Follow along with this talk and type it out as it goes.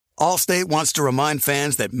Allstate wants to remind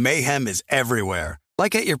fans that mayhem is everywhere,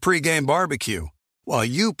 like at your pregame barbecue. While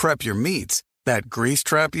you prep your meats, that grease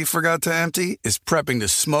trap you forgot to empty is prepping to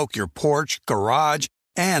smoke your porch, garage,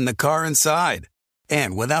 and the car inside.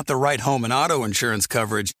 And without the right home and auto insurance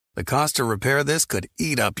coverage, the cost to repair this could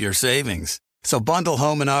eat up your savings. So bundle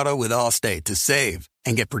home and auto with Allstate to save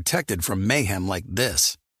and get protected from mayhem like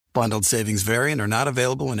this. Bundled savings vary and are not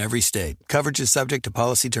available in every state. Coverage is subject to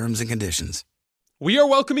policy terms and conditions. We are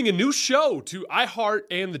welcoming a new show to iHeart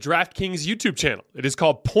and the DraftKings YouTube channel. It is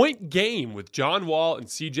called Point Game with John Wall and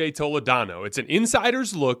CJ Toledano. It's an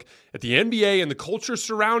insider's look at the NBA and the culture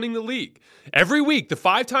surrounding the league. Every week, the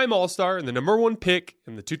five-time All-Star and the number one pick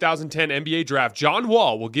in the 2010 NBA draft, John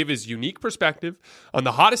Wall, will give his unique perspective on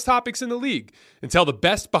the hottest topics in the league and tell the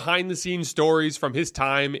best behind-the-scenes stories from his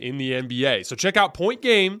time in the NBA. So check out Point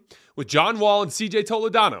Game with John Wall and CJ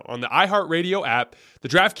Toledano on the iHeartRadio app, the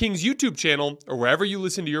DraftKings YouTube channel, or wherever you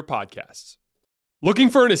listen to your podcasts. Looking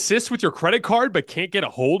for an assist with your credit card but can't get a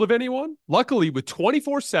hold of anyone? Luckily, with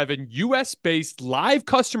 24/7 U.S.-based live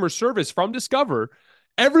customer service from Discover,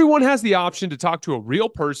 everyone has the option to talk to a real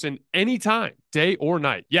person anytime, day or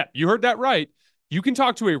night. Yeah, you heard that right. You can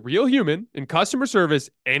talk to a real human in customer service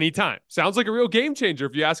anytime. Sounds like a real game changer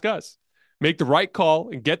if you ask us. Make the right call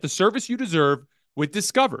and get the service you deserve with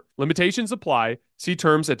Discover. Limitations apply. See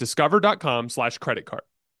terms at discover.com/creditcard.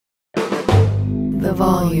 The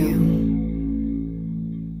volume.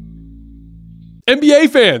 NBA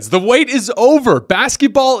fans, the wait is over.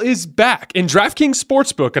 Basketball is back. And DraftKings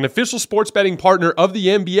Sportsbook, an official sports betting partner of the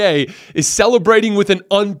NBA, is celebrating with an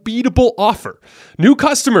unbeatable offer. New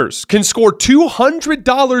customers can score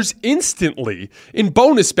 $200 instantly in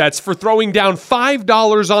bonus bets for throwing down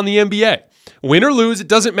 $5 on the NBA. Win or lose, it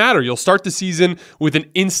doesn't matter. You'll start the season with an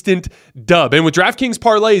instant dub. And with DraftKings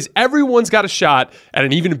parlays, everyone's got a shot at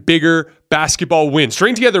an even bigger basketball win.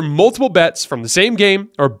 String together multiple bets from the same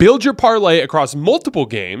game or build your parlay across multiple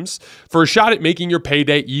games for a shot at making your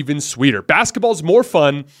payday even sweeter. Basketball's more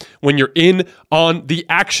fun when you're in on the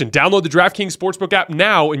action. Download the DraftKings Sportsbook app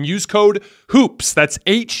now and use code HOOPS. That's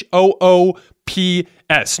HOOPS.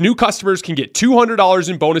 New customers can get $200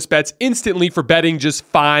 in bonus bets instantly for betting just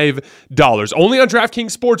 $5. Only on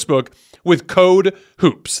DraftKings Sportsbook with code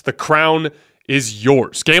HOOPS. The crown is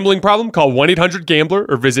yours. Gambling problem? Call 1-800-GAMBLER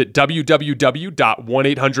or visit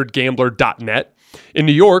www.1800gambler.net. In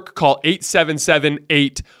New York, call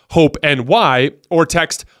 877-8-HOPE-NY or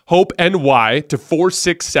text HOPE-NY to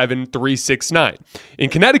 467-369. In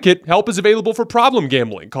Connecticut, help is available for problem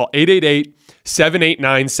gambling. Call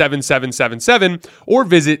 888-789-7777 or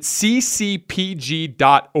visit ccpg.org.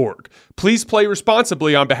 Please play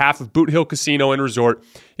responsibly on behalf of Boot Hill Casino and Resort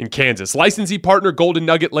in Kansas. Licensee partner Golden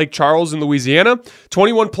Nugget Lake Charles in Louisiana.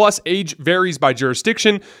 21 plus, age varies by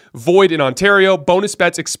jurisdiction. Void in Ontario. Bonus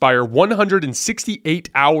bets expire 168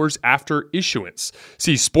 hours after issuance.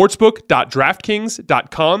 See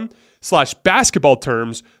sportsbook.draftkings.com/basketball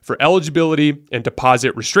terms for eligibility and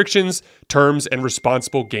deposit restrictions, terms, and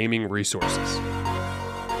responsible gaming resources.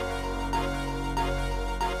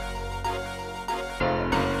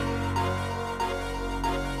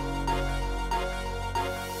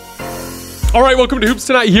 All right, welcome to Hoops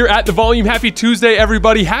Tonight here at The Volume. Happy Tuesday,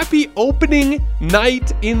 everybody. Happy opening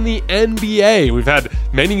night in the NBA. We've had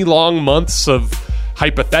many long months of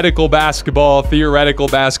hypothetical basketball, theoretical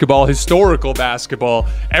basketball, historical basketball,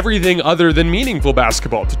 everything other than meaningful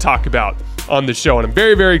basketball to talk about on the show. And I'm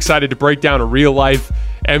very, very excited to break down a real-life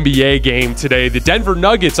NBA game today. The Denver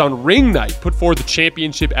Nuggets on ring night put forth a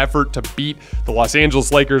championship effort to beat the Los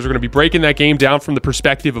Angeles Lakers. We're going to be breaking that game down from the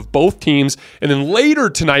perspective of both teams. And then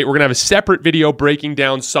later tonight, we're going to have a separate video breaking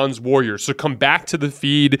down Suns Warriors. So come back to the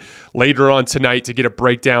feed later on tonight to get a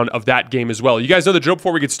breakdown of that game as well. You guys know the drill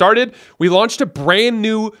before we get started. We launched a brand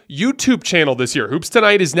new YouTube channel this year. Hoops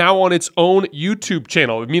Tonight is now on its own YouTube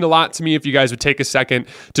channel. It would mean a lot to me if you guys would take a second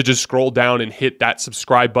to just scroll down and hit that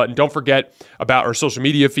subscribe button. Don't forget about our social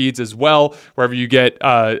media feeds as well, wherever you get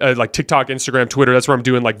like TikTok, Instagram, Twitter. That's where I'm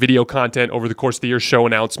doing like video content over the course of the year, show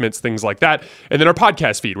announcements, things like that. And then our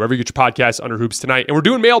podcast feed, wherever you get your podcasts under Hoops Tonight. And we're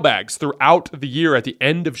doing mailbags throughout the year at the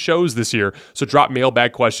end of shows this year. So drop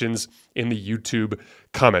mailbag questions in the YouTube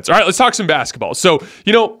comments. All right, let's talk some basketball. So,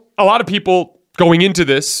 you know, a lot of people going into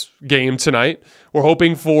this game tonight were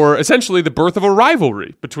hoping for essentially the birth of a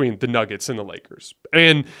rivalry between the Nuggets and the Lakers.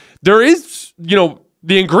 And there is, you know,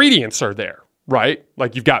 the ingredients are there, right?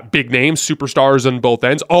 Like you've got big names, superstars on both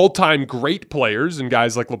ends, all-time great players and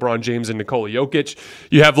guys like LeBron James and Nikola Jokic.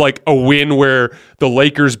 You have like a win where the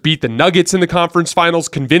Lakers beat the Nuggets in the conference finals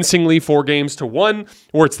convincingly 4-1,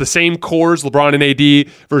 where it's the same cores, LeBron and AD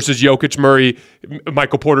versus Jokic, Murray,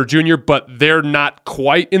 Michael Porter Jr., but they're not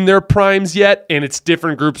quite in their primes yet, and it's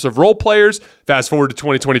different groups of role players. Fast forward to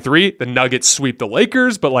 2023, the Nuggets sweep the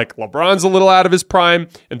Lakers, but like LeBron's a little out of his prime,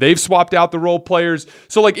 and they've swapped out the role players.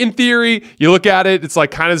 So like in theory, you look at it, it's like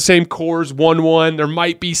kind of the same cores, 1-1. There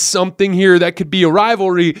might be something here that could be a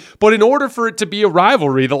rivalry, but in order for it to be a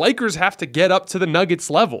rivalry, the Lakers have to get up to the Nuggets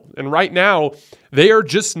level, and right now, they are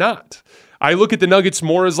just not. I look at the Nuggets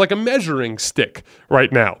more as like a measuring stick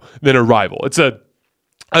right now than a rival. It's a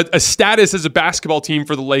status as a basketball team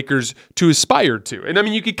for the Lakers to aspire to. And I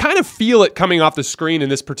mean, you could kind of feel it coming off the screen in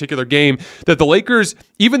this particular game that the Lakers,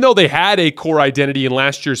 even though they had a core identity in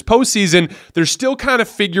last year's postseason, they're still kind of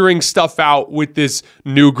figuring stuff out with this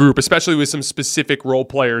new group, especially with some specific role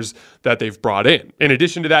players that they've brought in. In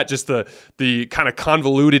addition to that, just the kind of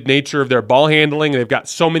convoluted nature of their ball handling. They've got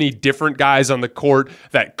so many different guys on the court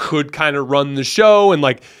that could kind of run the show. And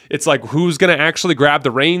like, it's like, who's going to actually grab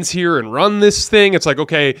the reins here and run this thing? It's like,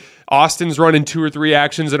 okay, Austin's running 2 or 3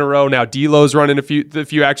 actions in a row. Now D'Lo's running a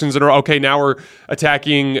few actions in a row. Okay, now we're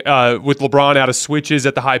attacking with LeBron out of switches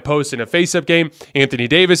at the high post in a face-up game. Anthony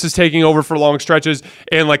Davis is taking over for long stretches,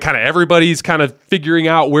 and like kind of everybody's kind of figuring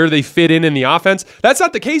out where they fit in the offense. That's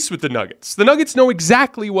not the case with the Nuggets. The Nuggets know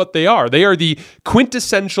exactly what they are. They are the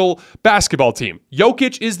quintessential basketball team.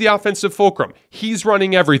 Jokic is the offensive fulcrum. He's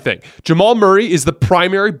running everything. Jamal Murray is the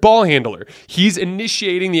primary ball handler. He's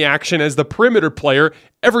initiating the action as the perimeter player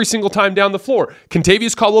every single time down the floor.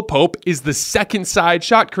 Kentavious Caldwell-Pope is the second side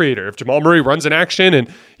shot creator. If Jamal Murray runs an action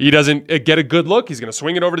and he doesn't get a good look, he's going to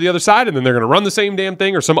swing it over to the other side, and then they're going to run the same damn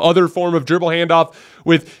thing or some other form of dribble handoff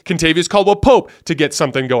with Kentavious Caldwell-Pope to get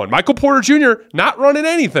something going. Michael Porter Jr. not running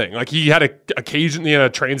anything. Like he had occasionally a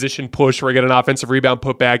transition push where he got an offensive rebound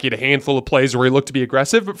put back. He had a handful of plays where he looked to be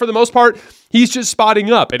aggressive, but for the most part, he's just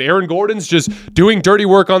spotting up. And Aaron Gordon's just doing dirty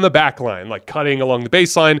work on the back line, like cutting along the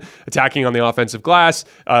baseline, attacking on the offensive glass,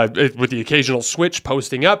 with the occasional switch,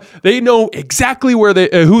 posting up. They know exactly where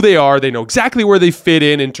who they are. They know exactly where they fit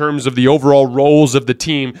in terms of the overall roles of the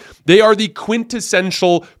team. They are the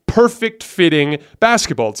quintessential perfect fitting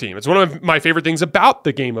basketball team. It's one of my favorite things about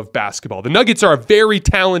the game of basketball. The Nuggets are a very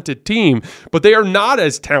talented team, but they are not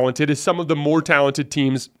as talented as some of the more talented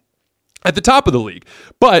teams at the top of the league.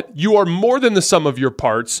 But you are more than the sum of your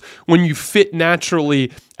parts when you fit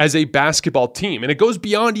naturally as a basketball team. And it goes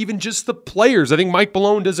beyond even just the players. I think Mike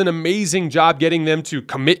Malone does an amazing job getting them to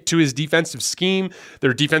commit to his defensive scheme.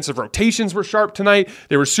 Their defensive rotations were sharp tonight.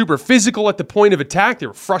 They were super physical at the point of attack. They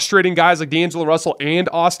were frustrating guys like D'Angelo Russell and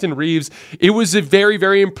Austin Reeves. It was a very,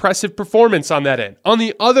 very impressive performance on that end. On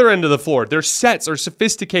the other end of the floor, their sets are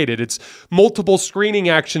sophisticated. It's multiple screening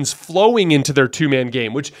actions flowing into their two-man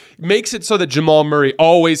game, which makes it so that Jamal Murray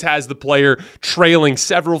always has the player trailing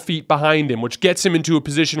several feet behind him, which gets him into a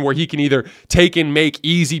position where he can either take and make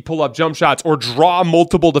easy pull-up jump shots or draw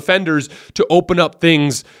multiple defenders to open up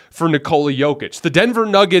things for Nikola Jokic. The Denver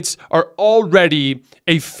Nuggets are already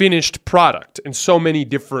a finished product in so many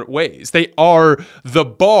different ways. They are the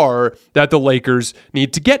bar that the Lakers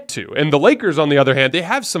need to get to. And the Lakers, on the other hand, they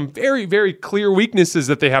have some very, very clear weaknesses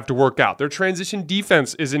that they have to work out. Their transition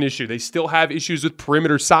defense is an issue. They still have issues with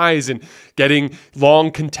perimeter size and getting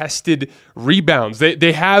long contested rebounds.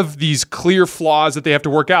 They have these clear flaws that they have to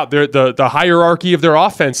work out. The hierarchy of their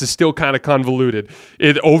offense is still kind of convoluted.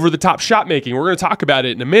 Over-the-top shot making, we're going to talk about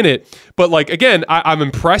it in a minute. But like again, I'm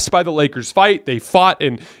impressed by the Lakers fight. They fought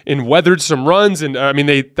and weathered some runs. And I mean,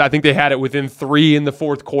 I think they had it within 3 in the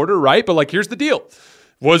fourth quarter, right? But like, here's the deal.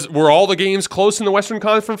 Were all the games close in the Western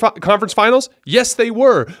Conference Finals? Yes, they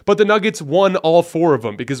were. But the Nuggets won all 4 of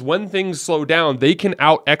them because when things slow down, they can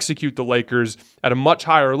out-execute the Lakers at a much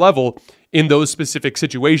higher level in those specific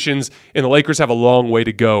situations, and the Lakers have a long way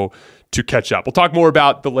to go to catch up. We'll talk more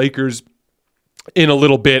about the Lakers in a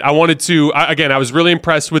little bit. I wanted to, again, I was really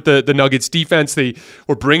impressed with the Nuggets defense. They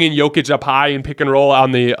were bringing Jokic up high in pick and roll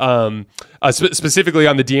on the specifically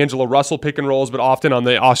on the D'Angelo Russell pick and rolls, but often on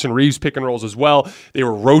the Austin Reeves pick and rolls as well. They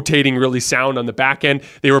were rotating really sound on the back end.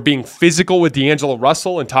 They were being physical with D'Angelo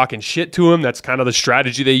Russell and talking shit to him. That's kind of the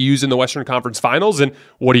strategy they use in the Western Conference Finals. And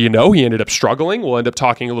what do you know? He ended up struggling. We'll end up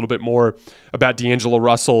talking a little bit more about D'Angelo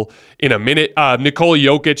Russell in a minute. Nikola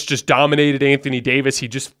Jokic just dominated Anthony Davis. He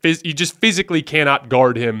just physically cannot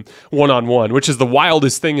guard him one-on-one, which is the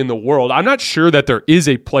wildest thing in the world. I'm not sure that there is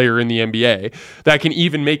a player in the NBA that can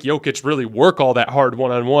even make Jokic really work all that hard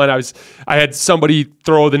one-on-one. I had somebody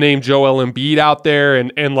throw the name Joel Embiid out there,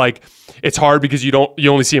 and like it's hard because you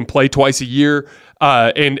only see him play twice a year.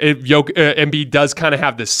 Embiid does kind of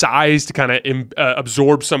have the size to kind of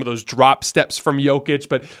absorb some of those drop steps from Jokic.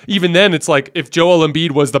 But even then, it's like if Joel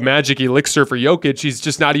Embiid was the magic elixir for Jokic, he's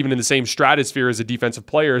just not even in the same stratosphere as a defensive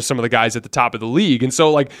player as some of the guys at the top of the league. And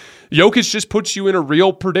so, like, Jokic just puts you in a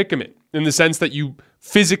real predicament in the sense that you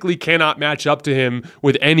physically cannot match up to him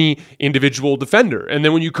with any individual defender. And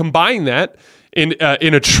then when you combine that in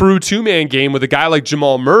a true two-man game with a guy like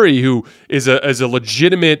Jamal Murray, who is a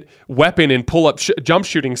legitimate weapon in pull-up jump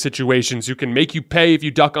shooting situations, who can make you pay if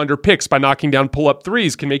you duck under picks by knocking down pull-up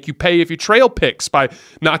threes, can make you pay if you trail picks by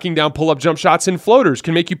knocking down pull-up jump shots and floaters,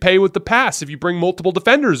 can make you pay with the pass if you bring multiple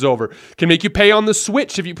defenders over, can make you pay on the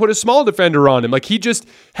switch if you put a small defender on him. Like, he just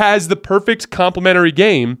has the perfect complementary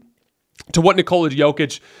game to what Nikola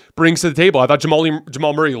Jokic brings to the table. I thought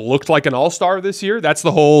Jamal Murray looked like an all-star this year. That's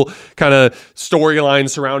the whole kind of storyline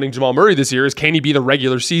surrounding Jamal Murray this year, is can he be the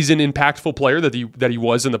regular season impactful player that he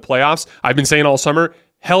was in the playoffs? I've been saying all summer,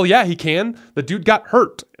 hell yeah, he can. The dude got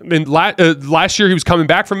hurt. And last year he was coming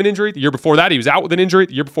back from an injury. The year before that he was out with an injury.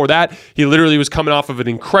 The year before that he literally was coming off of an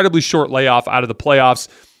incredibly short layoff out of the playoffs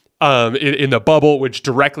in the bubble, which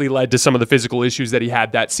directly led to some of the physical issues that he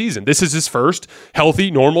had that season. This is his first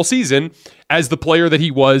healthy, normal season as the player that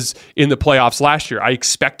he was in the playoffs last year. I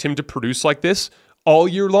expect him to produce like this all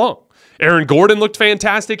year long. Aaron Gordon looked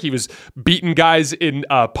fantastic. He was beating guys in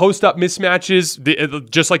post-up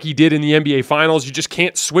mismatches, just like he did in the NBA Finals. You just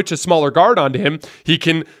can't switch a smaller guard onto him. He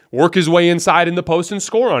can work his way inside in the post and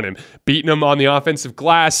score on him, beating him on the offensive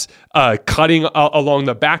glass, cutting along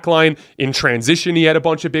the back line. In transition, he had a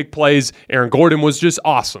bunch of big plays. Aaron Gordon was just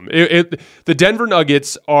awesome. The Denver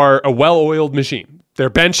Nuggets are a well-oiled machine. Their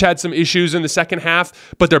bench had some issues in the second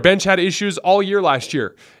half, but their bench had issues all year last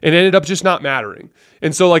year and ended up just not mattering.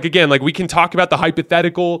 And so, like, again, like, we can talk about the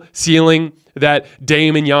hypothetical ceiling that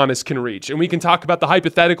Dame and Giannis can reach. And we can talk about the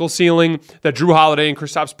hypothetical ceiling that Drew Holiday and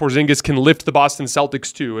Kristaps Porzingis can lift the Boston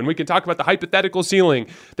Celtics to. And we can talk about the hypothetical ceiling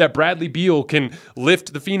that Bradley Beal can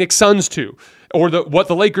lift the Phoenix Suns to, or what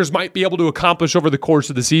the Lakers might be able to accomplish over the course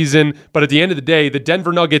of the season. But at the end of the day, the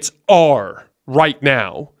Denver Nuggets are, right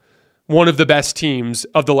now, one of the best teams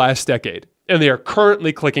of the last decade. And they are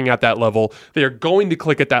currently clicking at that level. They are going to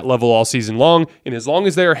click at that level all season long. And as long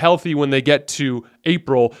as they are healthy when they get to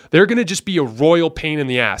April, they're going to just be a royal pain in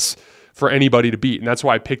the ass for anybody to beat. And that's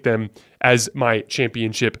why I picked them as my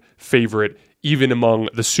championship favorite, even among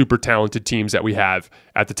the super talented teams that we have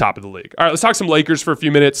at the top of the league. All right, let's talk some Lakers for a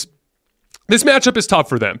few minutes. This matchup is tough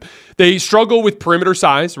for them. They struggle with perimeter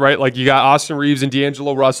size, right? Like, you got Austin Reeves and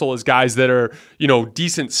D'Angelo Russell as guys that are,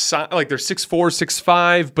 decent size. Like, they're 6'4",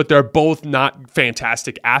 6'5", but they're both not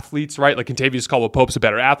fantastic athletes, right? Like, Kentavious Caldwell-Pope's a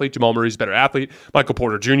better athlete. Jamal Murray's a better athlete. Michael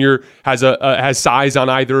Porter Jr. has size on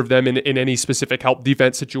either of them in any specific help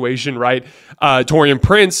defense situation, right? Taurean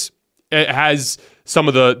Prince has some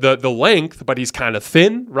of the length, but he's kind of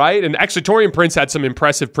thin, right? And actually, Taurean Prince had some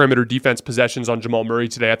impressive perimeter defense possessions on Jamal Murray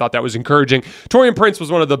today. I thought that was encouraging. Taurean Prince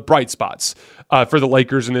was one of the bright spots for the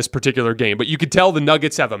Lakers in this particular game. But you could tell the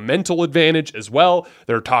Nuggets have a mental advantage as well.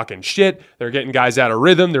 They're talking shit. They're getting guys out of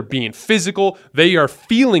rhythm. They're being physical. They are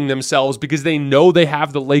feeling themselves because they know they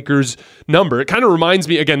have the Lakers' number. It kind of reminds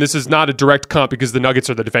me, again, this is not a direct comp because the Nuggets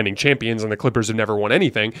are the defending champions and the Clippers have never won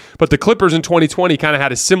anything. But the Clippers in 2020 kind of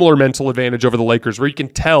had a similar mental advantage over the Lakers, where you can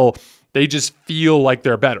tell they just feel like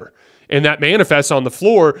they're better. And that manifests on the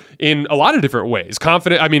floor in a lot of different ways.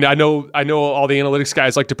 Confident. I mean, I know all the analytics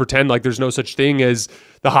guys like to pretend like there's no such thing as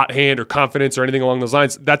the hot hand or confidence or anything along those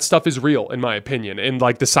lines. That stuff is real, in my opinion. And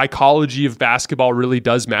like, the psychology of basketball really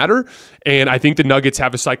does matter. And I think the Nuggets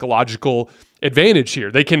have a psychological advantage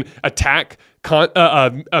here. They can attack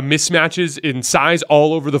mismatches in size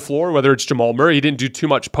all over the floor, whether it's Jamal Murray. He didn't do too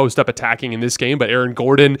much post-up attacking in this game, but Aaron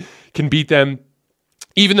Gordon can beat them.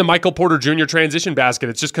 Even the Michael Porter Jr. transition basket,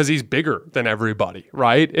 it's just because he's bigger than everybody,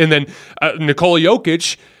 right? And then Nikola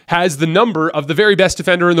Jokic has the number of the very best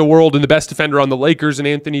defender in the world and the best defender on the Lakers and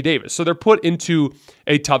Anthony Davis. So they're put into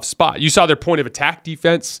a tough spot. You saw their point of attack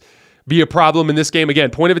defense be a problem in this game. Again,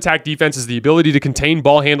 point of attack defense is the ability to contain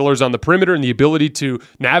ball handlers on the perimeter and the ability to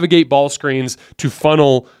navigate ball screens to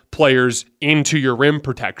funnel players into your rim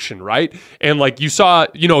protection, right? And like, you saw,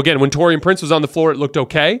 again, when Taurean Prince was on the floor, it looked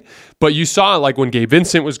okay. But you saw, like, when Gabe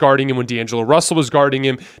Vincent was guarding him, when D'Angelo Russell was guarding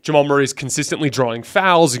him, Jamal Murray's consistently drawing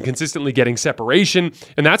fouls and consistently getting separation.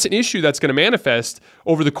 And that's an issue that's going to manifest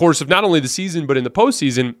over the course of not only the season, but in the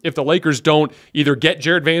postseason, if the Lakers don't either get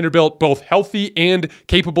Jared Vanderbilt both healthy and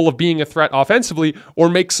capable of being a threat offensively, or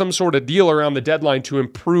make some sort of deal around the deadline to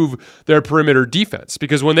improve their perimeter defense.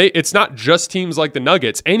 Because it's not just teams like the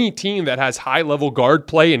Nuggets. Any team that has high-level guard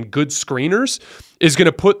play and good screeners is going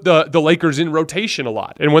to put the Lakers in rotation a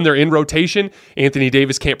lot. And when they're in rotation, Anthony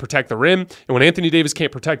Davis can't protect the rim. And when Anthony Davis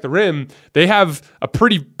can't protect the rim, they have a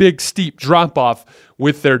pretty big, steep drop-off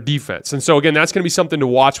with their defense. And so, again, that's going to be something to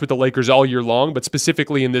watch with the Lakers all year long, but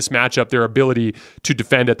specifically in this matchup, their ability to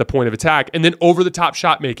defend at the point of attack. And then over-the-top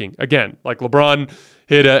shot making. Again, like LeBron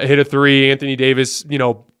hit a three, Anthony Davis,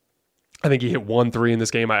 I think he hit 1 3 in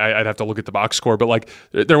this game. I'd have to look at the box score, but like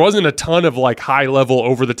there wasn't a ton of like high level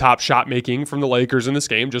over the top shot making from the Lakers in this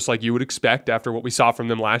game, just like you would expect after what we saw from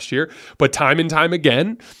them last year. But time and time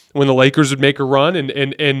again, when the Lakers would make a run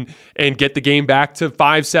and get the game back to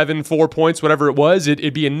 5, 7, 4 points, whatever it was,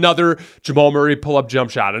 it'd be another Jamal Murray pull up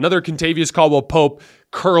jump shot, another Kentavious Caldwell-Pope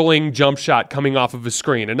curling jump shot coming off of a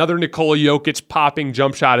screen, another Nikola Jokic popping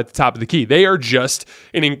jump shot at the top of the key. They are just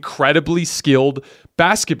an incredibly skilled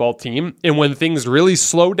basketball team, and when things really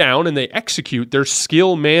slow down and they execute, their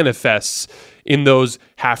skill manifests in those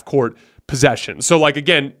half-court possessions. So, like,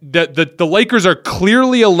 again, the Lakers are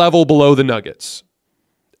clearly a level below the Nuggets.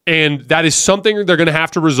 And that is something they're going to have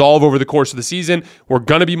to resolve over the course of the season. We're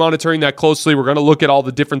going to be monitoring that closely. We're going to look at all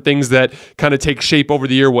the different things that kind of take shape over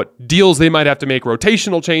the year, what deals they might have to make,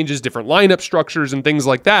 rotational changes, different lineup structures, and things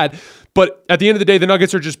like that. But at the end of the day, the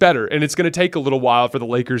Nuggets are just better, and it's going to take a little while for the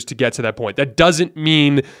Lakers to get to that point. That doesn't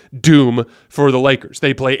mean doom for the Lakers.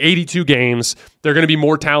 They play 82 games. They're going to be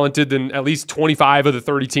more talented than at least 25 of the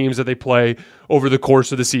 30 teams that they play over the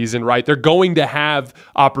course of the season, right? They're going to have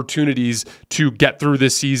opportunities to get through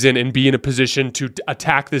this season and be in a position to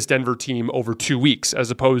attack this Denver team over 2 weeks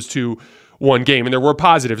as opposed to one game. And there were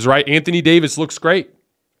positives, right? Anthony Davis looks great.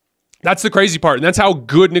 That's the crazy part, and that's how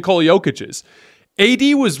good Nikola Jokic is. AD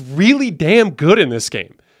was really damn good in this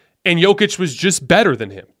game, and Jokic was just better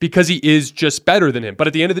than him because he is just better than him. But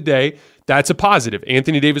at the end of the day, that's a positive.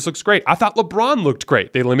 Anthony Davis looks great. I thought LeBron looked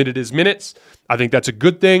great. They limited his minutes. I think that's a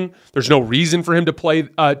good thing. There's no reason for him to play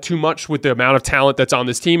too much with the amount of talent that's on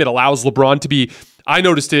this team. It allows LeBron to be, I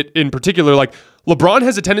noticed it in particular, like LeBron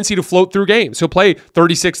has a tendency to float through games. He'll play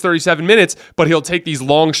 36, 37 minutes, but he'll take these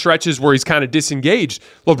long stretches where he's kind of disengaged.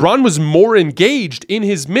 LeBron was more engaged in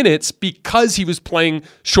his minutes because he was playing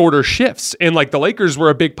shorter shifts. And like the Lakers were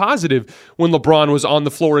a big positive when LeBron was on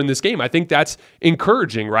the floor in this game. I think that's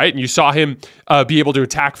encouraging, right? And you saw him be able to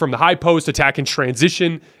attack from the high post, attack in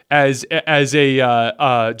transition as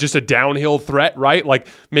a just a downhill threat, right? Like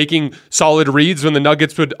making solid reads when the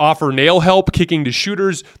Nuggets would offer nail help, kicking to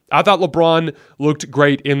shooters. I thought LeBron looked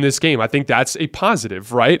great in this game. I think that's a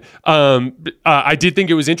positive, right? I did think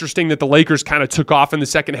it was interesting that the Lakers kind of took off in the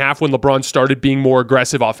second half when LeBron started being more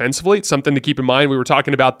aggressive offensively. It's something to keep in mind. We were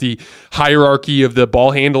talking about the hierarchy of the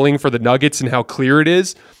ball handling for the Nuggets and how clear it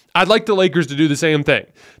is. I'd like the Lakers to do the same thing,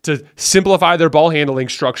 to simplify their ball handling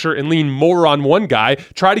structure and lean more on one guy,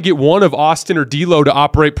 try to get one of Austin or D'Lo to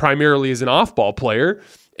operate primarily as an off-ball player,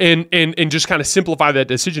 and just kind of simplify that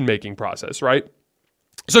decision-making process, right?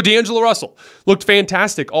 So D'Angelo Russell looked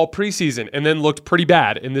fantastic all preseason and then looked pretty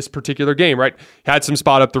bad in this particular game, right? Had some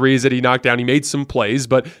spot-up threes that he knocked down. He made some plays,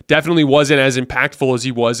 but definitely wasn't as impactful as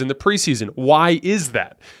he was in the preseason. Why is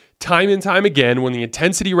that? Time and time again, when the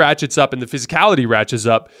intensity ratchets up and the physicality ratchets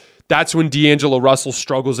up, that's when D'Angelo Russell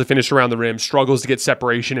struggles to finish around the rim, struggles to get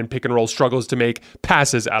separation in pick and roll, struggles to make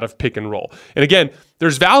passes out of pick and roll. And again,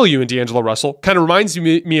 there's value in D'Angelo Russell. Kind of reminds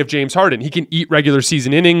me of James Harden. He can eat regular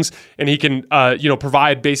season innings, and he can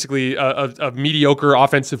provide basically a mediocre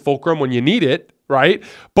offensive fulcrum when you need it, right?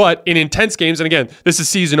 But in intense games, and again, this is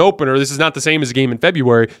season opener. This is not the same as a game in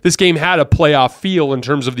February. This game had a playoff feel in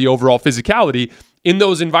terms of the overall physicality. In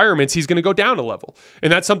those environments, he's going to go down a level.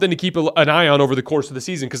 And that's something to keep an eye on over the course of the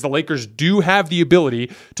season because the Lakers do have the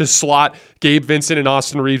ability to slot Gabe Vincent and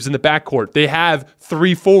Austin Reeves in the backcourt. They have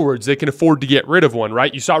 3 forwards. They can afford to get rid of one,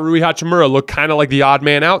 right? You saw Rui Hachimura look kind of like the odd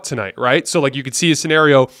man out tonight, right? So like you could see a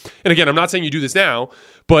scenario, and again, I'm not saying you do this now,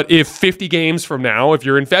 but if 50 games from now, if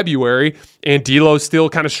you're in February and D'Lo's still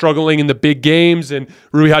kind of struggling in the big games and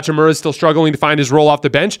Rui Hachimura is still struggling to find his role off the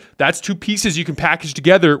bench, that's 2 pieces you can package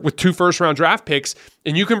together with 2 first-round draft picks,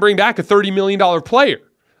 and you can bring back a $30 million player,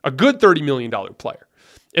 a good $30 million player.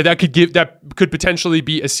 And that could potentially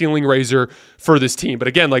be a ceiling raiser for this team. But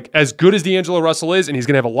again, like as good as D'Angelo Russell is, and he's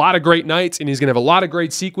going to have a lot of great nights, and he's going to have a lot of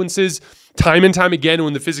great sequences, time and time again,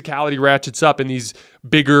 when the physicality ratchets up in these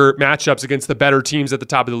bigger matchups against the better teams at the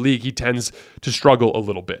top of the league, he tends to struggle a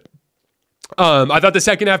little bit. I thought the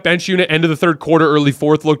second half bench unit, end of the third quarter, early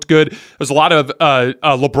fourth looked good. There was a lot of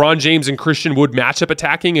LeBron James and Christian Wood matchup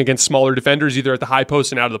attacking against smaller defenders, either at the high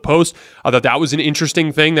post and out of the post. I thought that was an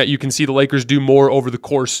interesting thing that you can see the Lakers do more over the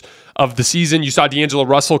course of the season. You saw D'Angelo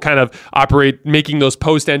Russell kind of operate, making those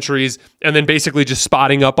post entries and then basically just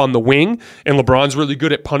spotting up on the wing. And LeBron's really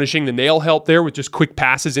good at punishing the nail help there with just quick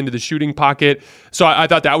passes into the shooting pocket. So I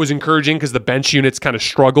thought that was encouraging because the bench units kind of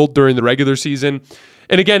struggled during the regular season.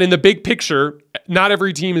 And again, in the big picture, not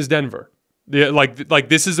every team is Denver. Like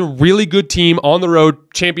this is a really good team on the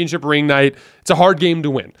road, championship ring night. It's a hard game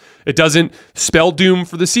to win. It doesn't spell doom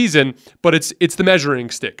for the season, but it's the measuring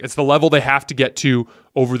stick. It's the level they have to get to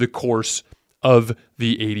over the course of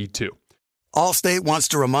the 82. Allstate wants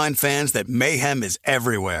to remind fans that mayhem is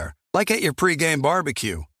everywhere, like at your pregame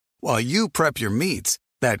barbecue. While you prep your meats,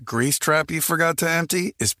 that grease trap you forgot to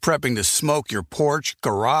empty is prepping to smoke your porch,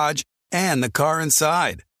 garage, and the car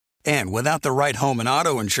inside. And without the right home and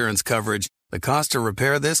auto insurance coverage, the cost to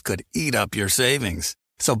repair this could eat up your savings.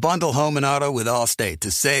 So bundle home and auto with Allstate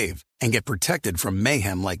to save and get protected from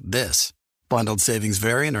mayhem like this. Bundled savings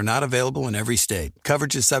vary and are not available in every state.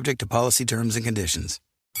 Coverage is subject to policy terms and conditions.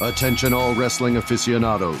 Attention all wrestling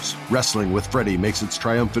aficionados. Wrestling with Freddie makes its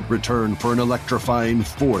triumphant return for an electrifying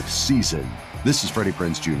 4th season. This is Freddie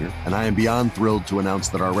Prinze Jr., and I am beyond thrilled to announce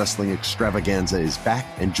that our wrestling extravaganza is back,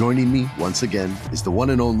 and joining me once again is the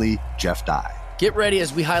one and only Jeff Dye. Get ready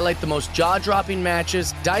as we highlight the most jaw-dropping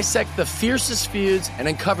matches, dissect the fiercest feuds, and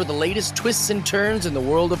uncover the latest twists and turns in the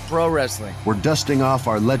world of pro wrestling. We're dusting off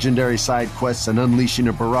our legendary side quests and unleashing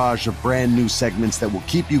a barrage of brand new segments that will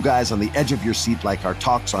keep you guys on the edge of your seat like our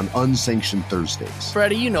talks on Unsanctioned Thursdays.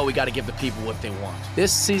 Freddie, you know we got to give the people what they want.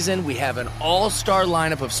 This season, we have an all-star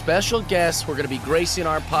lineup of special guests who are going to be gracing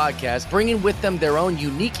our podcast, bringing with them their own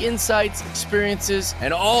unique insights, experiences,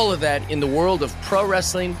 and all of that in the world of pro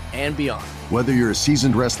wrestling and beyond. Whether you're a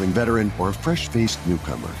seasoned wrestling veteran or a fresh-faced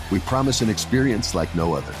newcomer, we promise an experience like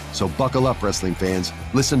no other. So buckle up, wrestling fans.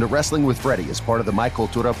 Listen to Wrestling with Freddie as part of the My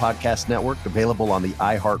Cultura Podcast Network, available on the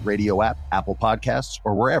iHeartRadio app, Apple Podcasts,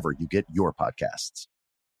 or wherever you get your podcasts.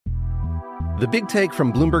 The Big Take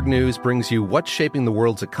from Bloomberg News brings you what's shaping the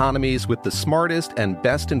world's economies with the smartest and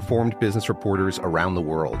best-informed business reporters around the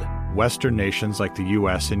world. Western nations like the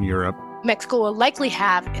U.S. and Europe. Mexico will likely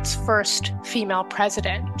have its first female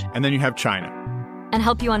president. And then you have China. And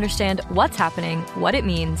help you understand what's happening, what it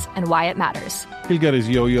means, and why it matters. He'll get his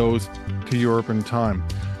yo-yos to Europe in time.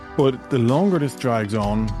 But the longer this drags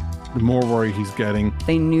on, the more worry he's getting.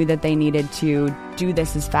 They knew that they needed to do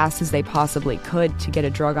this as fast as they possibly could to get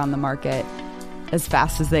a drug on the market as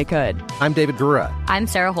fast as they could. I'm David Gura. I'm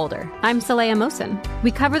Sarah Holder. I'm Saleha Mohsen.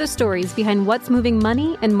 We cover the stories behind what's moving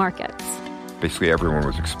money and markets. Basically, everyone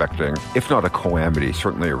was expecting, if not a calamity,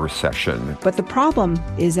 certainly a recession. But the problem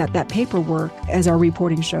is that paperwork, as our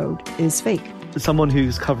reporting showed, is fake. As someone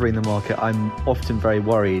who's covering the market, I'm often very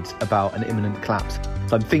worried about an imminent collapse.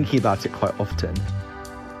 So I'm thinking about it quite often.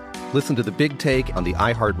 Listen to The Big Take on the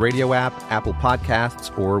iHeartRadio app, Apple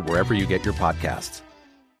Podcasts, or wherever you get your podcasts.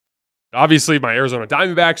 Obviously, my Arizona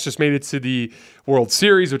Diamondbacks just made it to the World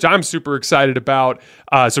Series, which I'm super excited about.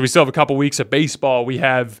 So we still have a couple weeks of baseball. We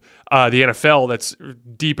have the NFL that's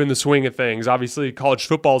deep in the swing of things. Obviously, college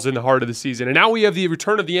football is in the heart of the season. And now we have the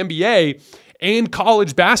return of the NBA and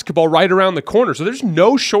college basketball right around the corner. So there's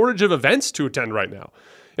no shortage of events to attend right now.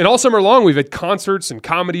 And all summer long, we've had concerts and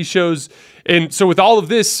comedy shows. And so with all of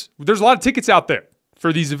this, there's a lot of tickets out there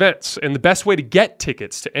for these events. And the best way to get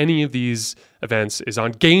tickets to any of these events is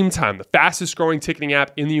on Game Time, the fastest growing ticketing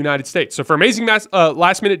app in the United States. So for amazing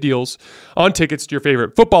last minute deals on tickets to your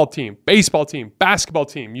favorite football team, baseball team, basketball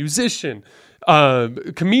team, musician,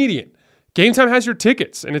 comedian, Game Time has your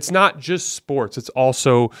tickets. And it's not just sports, it's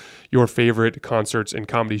also your favorite concerts and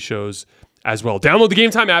comedy shows as well. Download the Game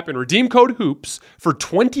Time app and redeem code HOOPS for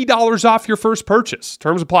 $20 off your first purchase.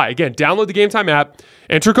 Terms apply. Again, download the Game Time app,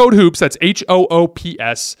 enter code HOOPS, that's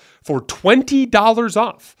HOOPS, for $20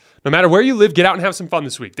 off. No matter where you live, get out and have some fun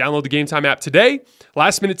this week. Download the Game Time app today.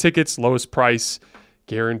 Last minute tickets, lowest price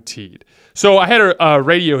guaranteed. So I had a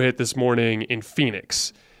radio hit this morning in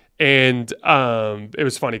Phoenix. And it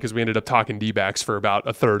was funny because we ended up talking D-backs for about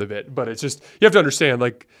a third of it. But it's just, you have to understand,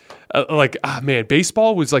 man,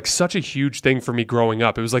 baseball was like such a huge thing for me growing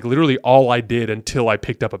up. It was like literally all I did until I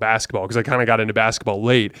picked up a basketball because I kind of got into basketball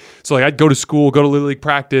late. So like I'd go to school, go to Little League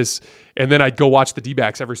practice, and then I'd go watch the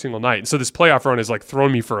D-backs every single night. And so this playoff run has like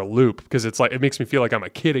thrown me for a loop because it's like, it makes me feel like I'm a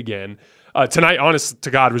kid again. Tonight, honest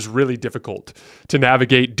to God, was really difficult to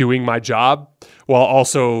navigate doing my job while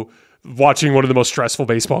also watching one of the most stressful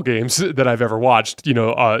baseball games that I've ever watched,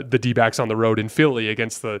 the D-backs on the road in Philly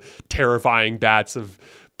against the terrifying bats of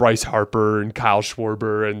Bryce Harper and Kyle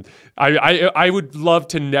Schwarber. And I would love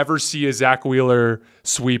to never see a Zach Wheeler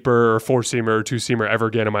sweeper or four-seamer or two-seamer ever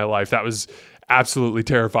again in my life. That was absolutely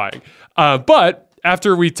terrifying. But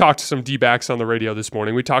after we talked to some D-backs on the radio this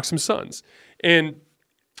morning, we talked some Suns. And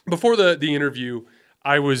before the interview,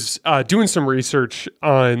 I was doing some research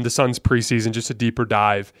on the Suns preseason, just a deeper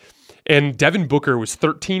dive. And Devin Booker was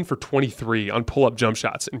 13 for 23 on pull-up jump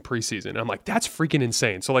shots in preseason. And I'm like, that's freaking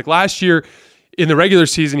insane. So like last year in the regular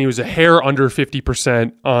season, he was a hair under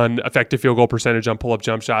 50% on effective field goal percentage on pull-up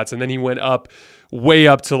jump shots. And then he went up way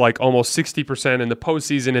up to like almost 60% in the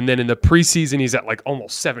postseason. And then in the preseason, he's at like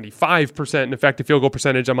almost 75% in effective field goal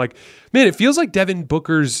percentage. I'm like, man, it feels like Devin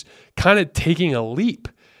Booker's kind of taking a leap.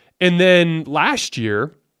 And then last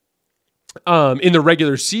year, in the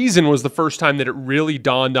regular season was the first time that it really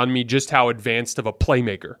dawned on me just how advanced of a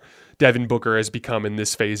playmaker Devin Booker has become in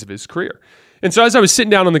this phase of his career. And so as I was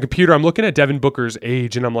sitting down on the computer, I'm looking at Devin Booker's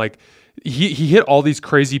age, and I'm like, he hit all these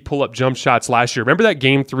crazy pull-up jump shots last year. Remember that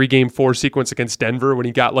Game 3, Game 4 sequence against Denver when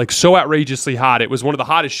he got like so outrageously hot? It was one of the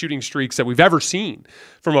hottest shooting streaks that we've ever seen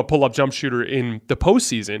from a pull-up jump shooter in the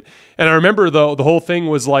postseason. And I remember the whole thing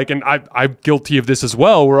was like, and I'm guilty of this as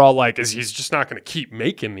well, we're all like, he's just not going to keep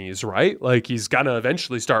making these, right? Like he's going to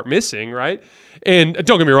eventually start missing, right? And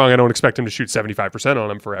don't get me wrong, I don't expect him to shoot 75%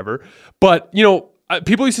 on him forever. But, you know,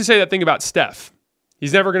 people used to say that thing about Steph.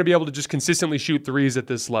 He's never going to be able to just consistently shoot threes at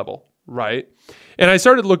this level, right? And I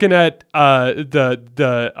started looking at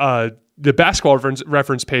the basketball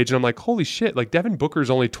reference page, and I'm like, holy shit, like Devin Booker is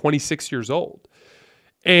only 26 years old.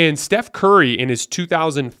 And Steph Curry in his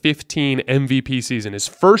 2015 MVP season, his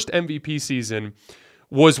first MVP season,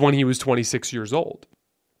 was when he was 26 years old.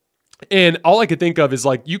 And all I could think of is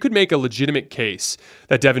like, you could make a legitimate case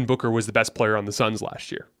that Devin Booker was the best player on the Suns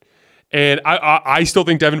last year. And I still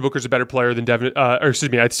think Devin Booker's a better player than I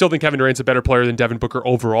still think Kevin Durant's a better player than Devin Booker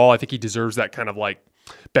overall. I think he deserves that kind of like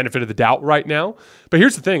benefit of the doubt right now. But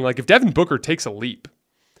here's the thing, like if Devin Booker takes a leap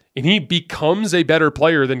and he becomes a better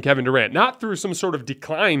player than Kevin Durant, not through some sort of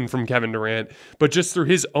decline from Kevin Durant, but just through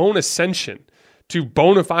his own ascension to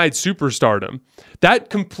bona fide superstardom, that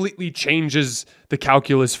completely changes the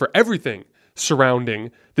calculus for everything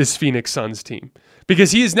surrounding this Phoenix Suns team.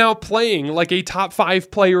 Because he is now playing like a top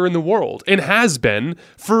 5 player in the world and has been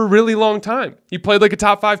for a really long time. He played like a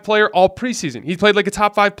top 5 player all preseason. He played like a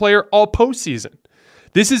top 5 player all postseason.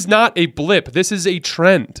 This is not a blip. This is a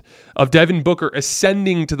trend of Devin Booker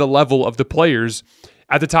ascending to the level of the players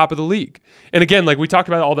at the top of the league. And again, like we talked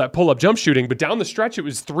about all that pull-up jump shooting, but down the stretch, it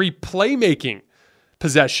was 3 playmaking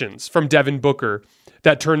possessions from Devin Booker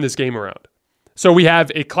that turned this game around. So we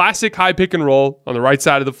have a classic high pick and roll on the right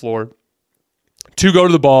side of the floor. 2 go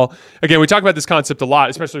to the ball. Again, we talk about this concept a lot,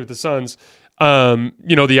 especially with the Suns.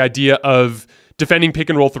 The idea of defending pick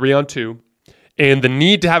and roll 3-on-2 and the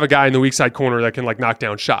need to have a guy in the weak side corner that can like knock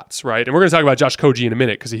down shots, right? And we're going to talk about Josh Koji in a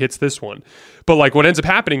minute because he hits this one. But like what ends up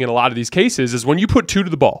happening in a lot of these cases is when you put 2 to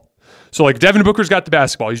the ball. So like Devin Booker's got the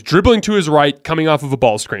basketball. He's dribbling to his right, coming off of a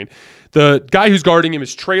ball screen. The guy who's guarding him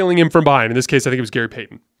is trailing him from behind. In this case, I think it was Gary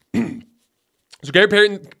Payton. So Gary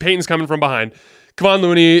Payton's coming from behind. Kevon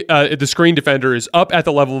Looney, the screen defender, is up at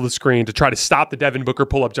the level of the screen to try to stop the Devin Booker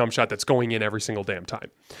pull-up jump shot that's going in every single damn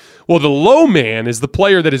time. Well, the low man is the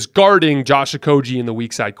player that is guarding Josh Okogie in the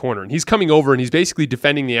weak side corner, and he's coming over and he's basically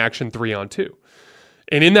defending the action 3-on-2.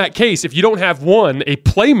 And in that case, if you don't have a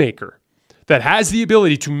playmaker that has the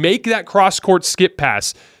ability to make that cross-court skip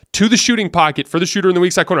pass to the shooting pocket for the shooter in the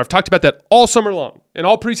weak side corner, I've talked about that all summer long and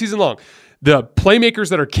all preseason long. The playmakers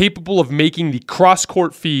that are capable of making the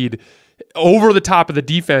cross-court feed over the top of the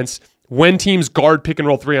defense when teams guard pick and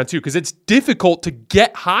roll 3-on-2, because it's difficult to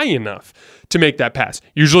get high enough to make that pass.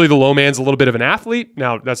 Usually the low man's a little bit of an athlete.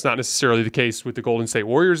 Now, that's not necessarily the case with the Golden State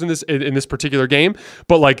Warriors in this particular game,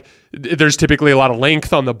 but like there's typically a lot of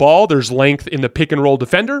length on the ball. There's length in the pick and roll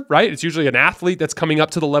defender, right? It's usually an athlete that's coming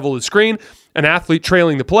up to the level of the screen, an athlete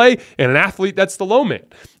trailing the play, and an athlete that's the low man.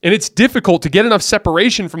 And it's difficult to get enough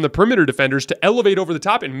separation from the perimeter defenders to elevate over the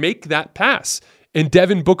top and make that pass. And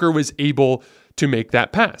Devin Booker was able to make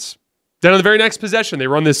that pass. Then on the very next possession, they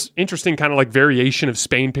run this interesting kind of like variation of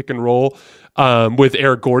Spain pick and roll with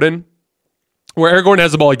Eric Gordon, where Eric Gordon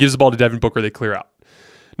has the ball, he gives the ball to Devin Booker, they clear out.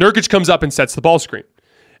 Nurkic comes up and sets the ball screen.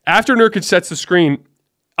 After Nurkic sets the screen,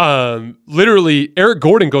 literally Eric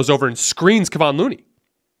Gordon goes over and screens Kevon Looney.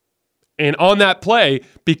 And on that play,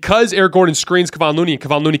 because Eric Gordon screens Kevon Looney and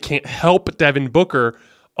Kevon Looney can't help Devin Booker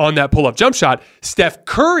on that pull-up jump shot, Steph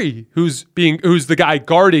Curry, who's the guy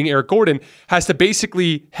guarding Eric Gordon, has to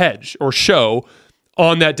basically hedge or show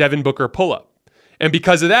on that Devin Booker pull-up. And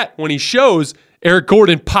because of that, when he shows, Eric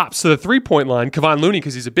Gordon pops to the three-point line. Kevon Looney,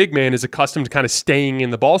 because he's a big man, is accustomed to kind of staying in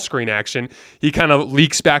the ball screen action. He kind of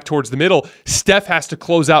leaks back towards the middle. Steph has to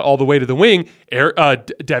close out all the way to the wing.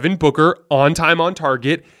 Devin Booker, on time, on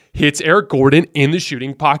target, hits Eric Gordon in the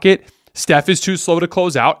shooting pocket. Steph is too slow to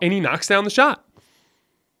close out, and he knocks down the shot.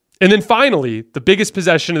 And then finally, the biggest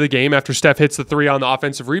possession of the game after Steph hits the three on the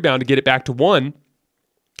offensive rebound to get it back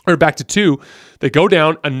to two, they go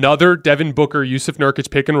down. Another Devin Booker, Yusuf Nurkic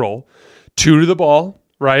pick and roll. 2 to the ball,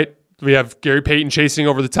 right? We have Gary Payton chasing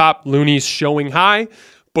over the top. Looney's showing high.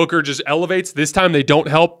 Booker just elevates. This time they don't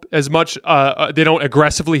help as much. They don't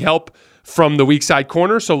aggressively help from the weak side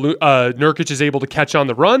corner. So Nurkic is able to catch on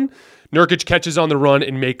the run. Nurkic catches on the run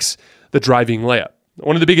and makes the driving layup.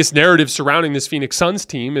 One of the biggest narratives surrounding this Phoenix Suns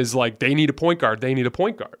team is like, they need a point guard. They need a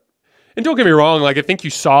point guard. And don't get me wrong, like I think you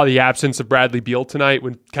saw the absence of Bradley Beal tonight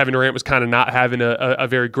when Kevin Durant was kind of not having a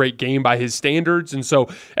very great game by his standards. And so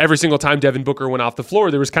every single time Devin Booker went off the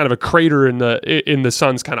floor, there was kind of a crater in the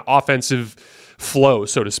Suns' kind of offensive flow,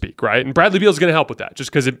 so to speak, right? And Bradley Beal is going to help with that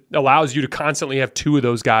just because it allows you to constantly have 2 of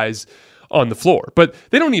those guys on the floor. But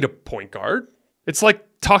they don't need a point guard. It's like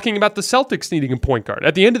talking about the Celtics needing a point guard.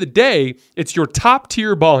 At the end of the day, it's your top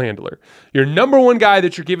tier ball handler, your number one guy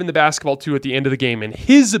that you're giving the basketball to at the end of the game, and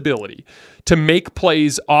his ability to make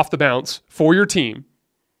plays off the bounce for your team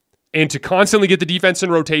and to constantly get the defense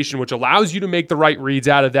in rotation, which allows you to make the right reads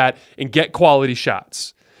out of that and get quality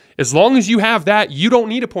shots. As long as you have that, you don't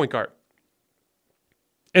need a point guard.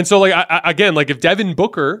 And so, like, again, like if Devin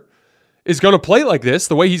Booker is going to play like this,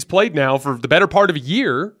 the way he's played now for the better part of a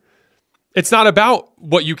year, it's not about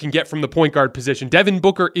what you can get from the point guard position. Devin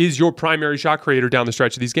Booker is your primary shot creator down the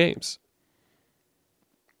stretch of these games.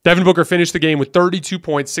 Devin Booker finished the game with 32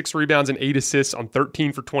 points, 6 rebounds, and 8 assists on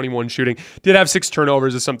 13 for 21 shooting. Did have 6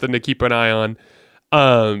 turnovers, is something to keep an eye on.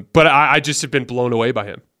 But I just have been blown away by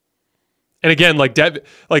him. And again, like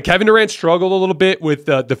Kevin Durant struggled a little bit with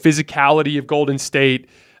the physicality of Golden State.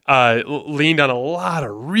 Leaned on a lot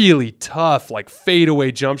of really tough, like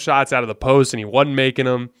fadeaway jump shots out of the post, and he wasn't making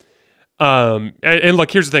them. And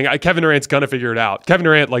look, here's the thing. Kevin Durant's going to figure it out. Kevin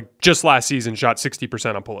Durant, like just last season, shot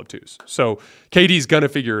 60% on pull-up twos. So KD's going to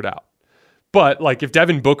figure it out. But like if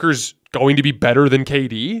Devin Booker's going to be better than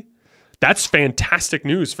KD, that's fantastic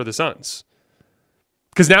news for the Suns.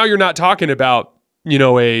 Because now you're not talking about, you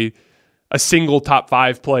know, a single top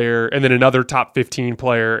 5 player and then another top 15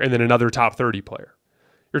 player and then another top 30 player.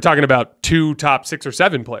 You're talking about 2 top 6 or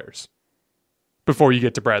 7 players before you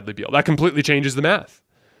get to Bradley Beal. That completely changes the math.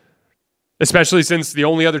 Especially since the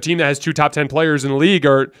only other team that has 2 top 10 players in the league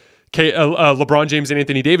are LeBron James and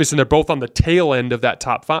Anthony Davis, and they're both on the tail end of that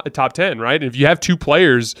top 10, right? And if you have 2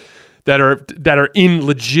 players that are in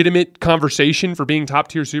legitimate conversation for being top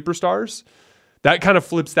tier superstars, that kind of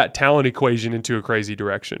flips that talent equation into a crazy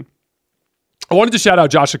direction. I wanted to shout out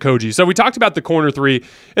Josh Okogie. So we talked about the corner 3,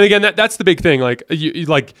 and again, that's the big thing. Like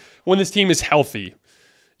like when this team is healthy,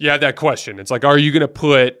 you have that question. It's like, are you going to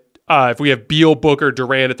put if we have Beal, Booker,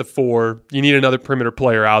 Durant at the 4, you need another perimeter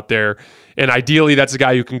player out there. And ideally, that's a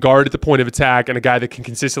guy who can guard at the point of attack and a guy that can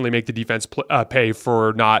consistently make the defense pay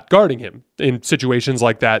for not guarding him in situations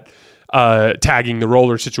like that, tagging the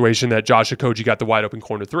roller situation that Josh Okogie got the wide open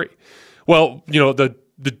corner 3. Well, you know,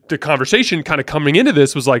 the conversation kind of coming into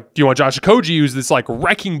this was like, do you want Josh Okogie, who's this like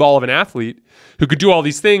wrecking ball of an athlete who could do all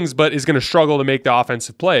these things but is going to struggle to make the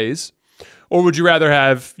offensive plays? Or would you rather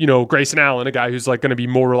have, you know, Grayson Allen, a guy who's like going to be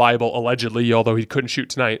more reliable, allegedly, although he couldn't shoot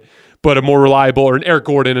tonight, but a more reliable, or an Eric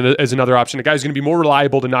Gordon as another option, a guy who's going to be more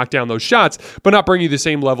reliable to knock down those shots, but not bring you the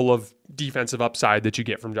same level of defensive upside that you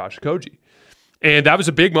get from Josh Okogie. And that was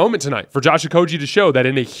a big moment tonight for Josh Okogie to show that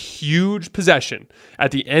in a huge possession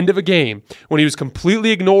at the end of a game, when he was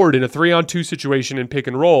completely ignored in a 3-on-2 situation in pick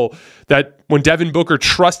and roll, that when Devin Booker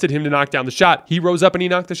trusted him to knock down the shot, he rose up and he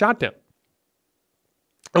knocked the shot down.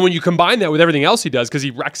 And when you combine that with everything else he does, because he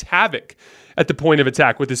wreaks havoc at the point of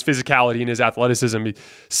attack with his physicality and his athleticism,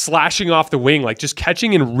 slashing off the wing, like just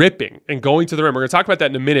catching and ripping and going to the rim. We're going to talk about that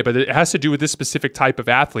in a minute, but it has to do with this specific type of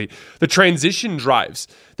athlete. The transition drives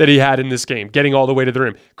that he had in this game, getting all the way to the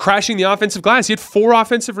rim, crashing the offensive glass. He had 4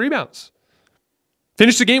 offensive rebounds.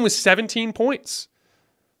 Finished the game with 17 points.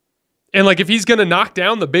 And like if he's going to knock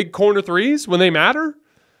down the big corner 3s when they matter,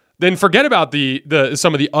 then forget about the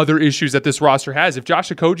some of the other issues that this roster has. If Josh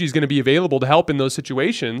Okogie is going to be available to help in those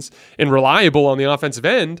situations and reliable on the offensive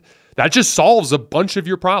end, that just solves a bunch of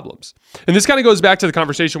your problems. And this kind of goes back to the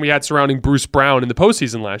conversation we had surrounding Bruce Brown in the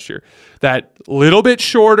postseason last year. That little bit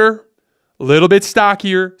shorter, little bit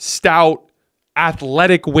stockier, stout,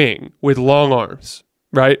 athletic wing with long arms,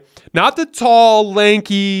 right? Not the tall,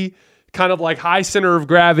 lanky, kind of like high center of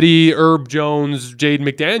gravity, Herb Jones, Jaden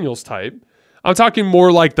McDaniels type. I'm talking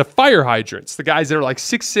more like the fire hydrants, the guys that are like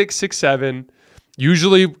 6'6", 6'7",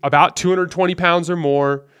 usually about 220 pounds or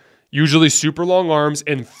more, usually super long arms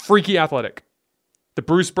and freaky athletic. The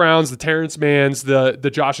Bruce Browns, the Terrence Manns, the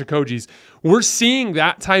Josh Okogis. We're seeing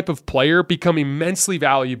that type of player become immensely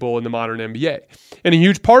valuable in the modern NBA. And a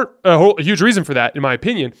huge reason for that, in my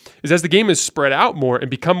opinion, is as the game is spread out more and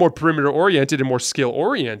become more perimeter-oriented and more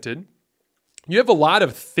skill-oriented, you have a lot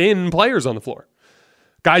of thin players on the floor.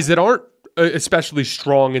 Guys that aren't especially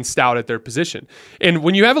strong and stout at their position. And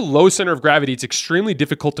when you have a low center of gravity, it's extremely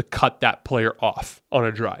difficult to cut that player off on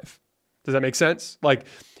a drive. Does that make sense? Like,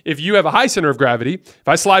 if you have a high center of gravity, if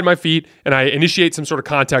I slide my feet and I initiate some sort of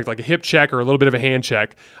contact, like a hip check or a little bit of a hand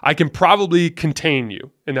check, I can probably contain you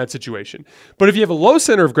in that situation. But if you have a low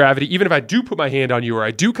center of gravity, even if I do put my hand on you or I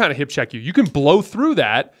do kind of hip check you, you can blow through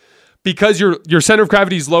that because your center of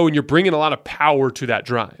gravity is low and you're bringing a lot of power to that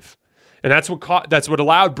drive. And that's what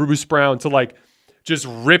allowed Bruce Brown to like just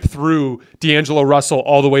rip through D'Angelo Russell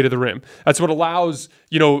all the way to the rim. That's what allows,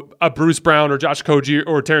 a Bruce Brown or Josh Okogie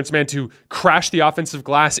or Terrence Mann to crash the offensive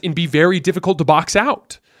glass and be very difficult to box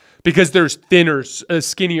out because there's thinner,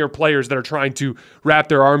 skinnier players that are trying to wrap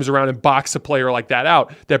their arms around and box a player like that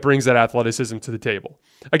out that brings that athleticism to the table.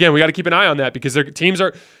 Again, we got to keep an eye on that because teams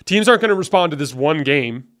aren't going to respond to this one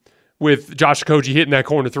game with Josh Okogie hitting that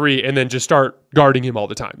corner three and then just start guarding him all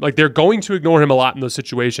the time. Like, they're going to ignore him a lot in those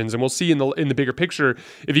situations, and we'll see in the bigger picture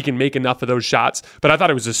if he can make enough of those shots. But I thought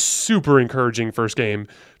it was a super encouraging first game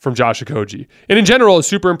from Josh Okogie. And in general, a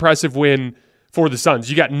super impressive win for the Suns.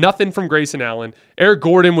 You got nothing from Grayson Allen. Eric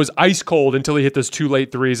Gordon was ice cold until he hit those two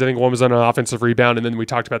late threes. I think one was on an offensive rebound, and then we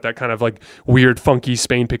talked about that kind of like weird, funky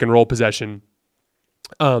Spain pick and roll possession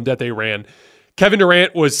that they ran. Kevin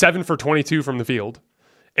Durant was 7 for 22 from the field.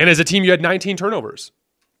 And as a team, you had 19 turnovers.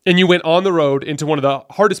 And you went on the road into one of the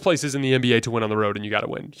hardest places in the NBA to win on the road, and you got to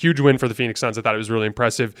win. Huge win for the Phoenix Suns. I thought it was really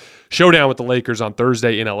impressive. Showdown with the Lakers on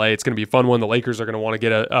Thursday in LA. It's going to be a fun one. The Lakers are going to want to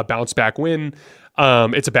get a bounce-back win.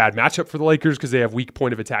 It's a bad matchup for the Lakers because they have weak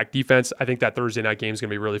point of attack defense. I think that Thursday night game is going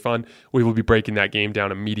to be really fun. We will be breaking that game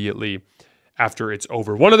down immediately after it's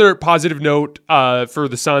over. One other positive note for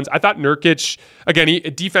the Suns. I thought Nurkic, again,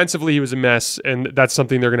 defensively he was a mess, and that's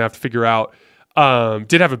something they're going to have to figure out.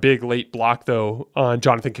 Did have a big late block, though, on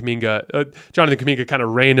Jonathan Kuminga. Jonathan Kuminga kind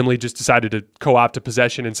of randomly just decided to co-opt a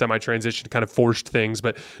possession in semi-transition, kind of forced things.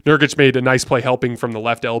 But Nurkic made a nice play helping from the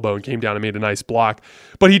left elbow and came down and made a nice block.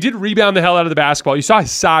 But he did rebound the hell out of the basketball. You saw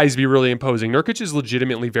his size be really imposing. Nurkic is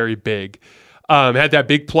legitimately very big. Had that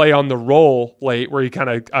big play on the roll late where he kind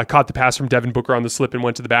of caught the pass from Devin Booker on the slip and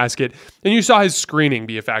went to the basket. And you saw his screening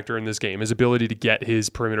be a factor in this game, his ability to get his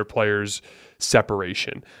perimeter players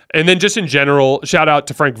separation. And then just in general, shout out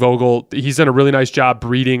to Frank Vogel. He's done a really nice job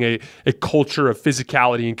breeding a culture of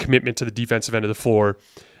physicality and commitment to the defensive end of the floor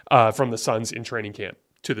from the Suns in training camp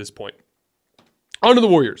to this point. On to the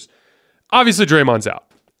Warriors. Obviously, Draymond's out.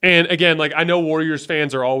 And again, like, I know Warriors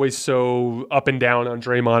fans are always so up and down on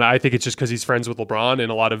Draymond. I think it's just because he's friends with LeBron,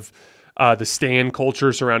 and a lot of the stan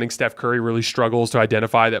culture surrounding Steph Curry really struggles to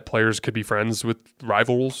identify that players could be friends with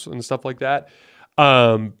rivals and stuff like that.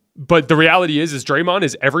 But the reality is Draymond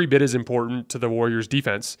is every bit as important to the Warriors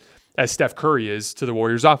defense as Steph Curry is to the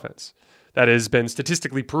Warriors offense. That has been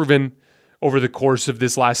statistically proven over the course of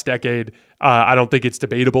this last decade. I don't think it's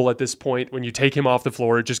debatable at this point. When you take him off the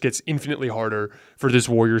floor, it just gets infinitely harder for this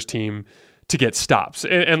Warriors team to get stops.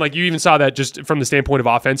 And like, you even saw that just from the standpoint of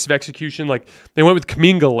offensive execution. Like, they went with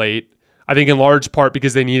Kuminga late, I think in large part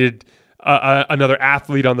because they needed another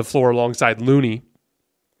athlete on the floor alongside Looney.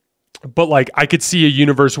 But like, I could see a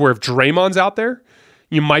universe where if Draymond's out there,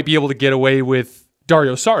 you might be able to get away with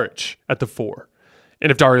Dario Saric at the 4. And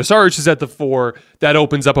if Dario Saric is at the 4, that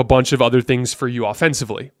opens up a bunch of other things for you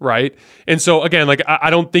offensively, right? And so again, like, I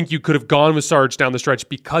don't think you could have gone with Saric down the stretch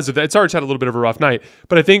because of that. Saric had a little bit of a rough night,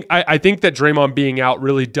 but I think that Draymond being out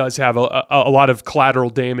really does have a lot of collateral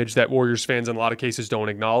damage that Warriors fans in a lot of cases don't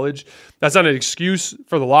acknowledge. That's not an excuse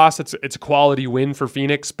for the loss. It's a quality win for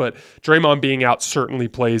Phoenix, but Draymond being out certainly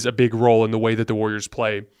plays a big role in the way that the Warriors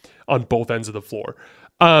play on both ends of the floor.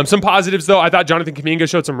 Some positives, though. I thought Jonathan Kuminga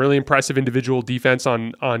showed some really impressive individual defense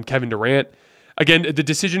on Kevin Durant. Again, the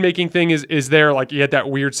decision-making thing is there. Like, you had that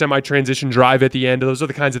weird semi-transition drive at the end. Those are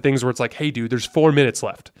the kinds of things where it's like, hey, dude, there's 4 minutes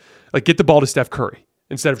left. Like, get the ball to Steph Curry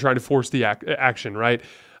instead of trying to force the action, right?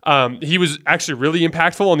 He was actually really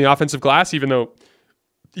impactful on the offensive glass, even though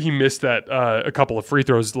he missed that a couple of free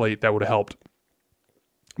throws late that would have helped.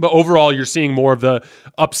 But overall, you're seeing more of the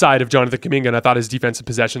upside of Jonathan Kuminga, and I thought his defensive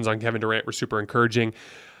possessions on Kevin Durant were super encouraging.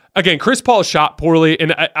 Again, Chris Paul shot poorly,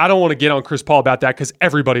 and I don't want to get on Chris Paul about that because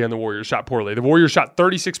everybody on the Warriors shot poorly. The Warriors shot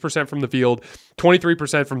 36% from the field,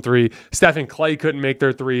 23% from three. Steph and Clay couldn't make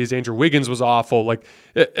their threes. Andrew Wiggins was awful. Like,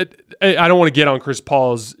 I don't want to get on Chris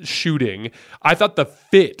Paul's shooting. I thought the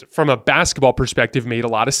fit from a basketball perspective made a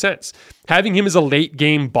lot of sense. Having him as a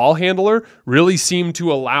late-game ball handler really seemed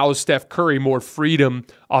to allow Steph Curry more freedom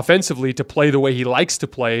offensively to play the way he likes to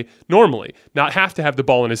play normally, not have to have the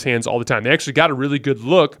ball in his hands all the time. They actually got a really good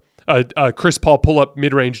look, a Chris Paul pull-up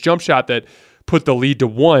mid-range jump shot that put the lead to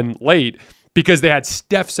 1 late because they had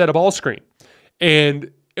Steph set a ball screen.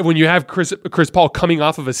 And when you have Chris Paul coming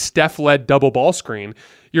off of a Steph-led double ball screen,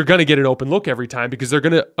 you're going to get an open look every time because they're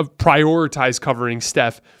going to prioritize covering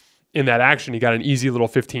Steph in that action. He got an easy little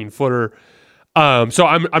 15-footer. So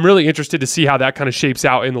I'm really interested to see how that kind of shapes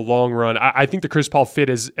out in the long run. I think the Chris Paul fit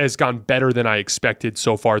has gone better than I expected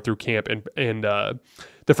so far through camp and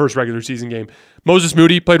the first regular season game. Moses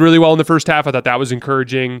Moody played really well in the first half. I thought that was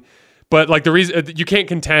encouraging. But like the reason you can't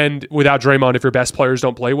contend without Draymond if your best players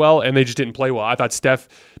don't play well, and they just didn't play well. I thought Steph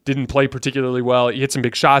didn't play particularly well. He hit some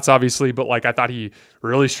big shots, obviously, but like I thought he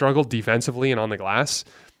really struggled defensively and on the glass.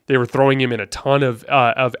 They were throwing him in a ton of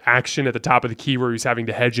action at the top of the key where he was having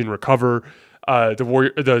to hedge and recover.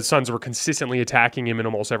 The Suns were consistently attacking him in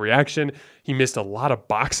almost every action. He missed a lot of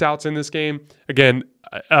box outs in this game. Again,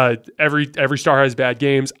 every star has bad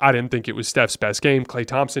games. I didn't think it was Steph's best game. Klay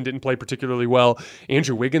Thompson didn't play particularly well.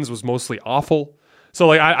 Andrew Wiggins was mostly awful. So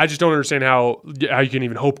like I just don't understand how you can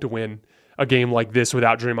even hope to win a game like this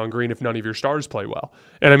without Draymond Green if none of your stars play well.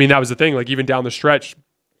 And I mean, that was the thing. Like even down the stretch,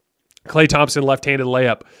 Klay Thompson left-handed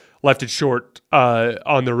layup, left it short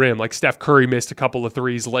on the rim. Like Steph Curry missed a couple of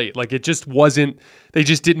threes late. Like it just wasn't, they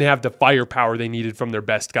just didn't have the firepower they needed from their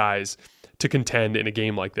best guys to contend in a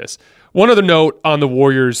game like this. One other note on the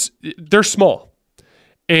Warriors, they're small.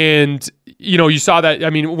 And, you know, you saw that, I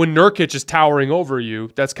mean, when Nurkic is towering over you,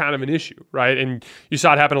 that's kind of an issue, right? And you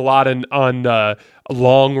saw it happen a lot on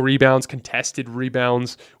long rebounds, contested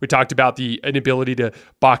rebounds. We talked about the inability to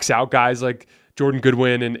box out guys like Jordan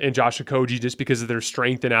Goodwin and Josh Okogie just because of their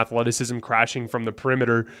strength and athleticism crashing from the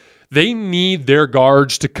perimeter. They need their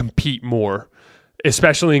guards to compete more,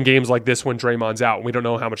 especially in games like this when Draymond's out. We don't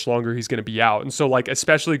know how much longer he's going to be out. And so, like,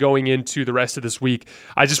 especially going into the rest of this week,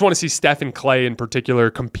 I just want to see Steph and Klay in particular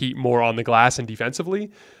compete more on the glass and defensively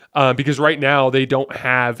because right now they don't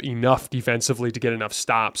have enough defensively to get enough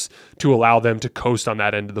stops to allow them to coast on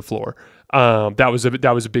that end of the floor. That was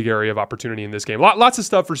a big area of opportunity in this game. Lots of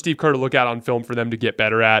stuff for Steve Kerr to look at on film for them to get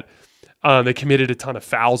better at. They committed a ton of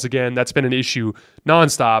fouls again. That's been an issue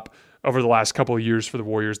nonstop over the last couple of years for the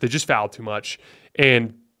Warriors. They just fouled too much.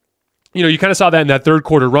 And, you know, you kind of saw that in that third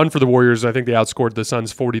quarter run for the Warriors. I think they outscored the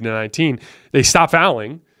Suns 40-19. They stopped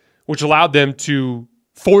fouling, which allowed them to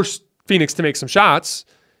force Phoenix to make some shots,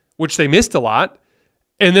 which they missed a lot.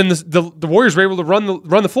 And then the Warriors were able to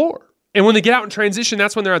run the floor. And when they get out in transition,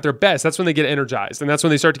 that's when they're at their best. That's when they get energized. And that's when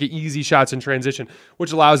they start to get easy shots in transition,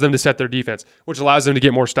 which allows them to set their defense, which allows them to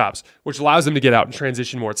get more stops, which allows them to get out and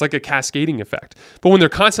transition more. It's like a cascading effect. But when they're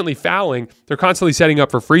constantly fouling, they're constantly setting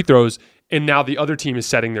up for free throws, and now the other team is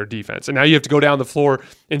setting their defense. And now you have to go down the floor,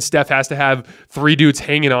 and Steph has to have 3 dudes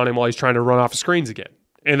hanging on him while he's trying to run off of screens again.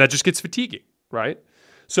 And that just gets fatiguing, right?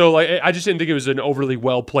 So like, I just didn't think it was an overly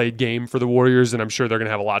well-played game for the Warriors, and I'm sure they're going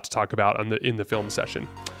to have a lot to talk about in the film session.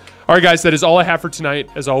 All right, guys, that is all I have for tonight.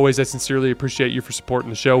 As always, I sincerely appreciate you for supporting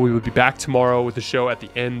the show. We will be back tomorrow with the show at the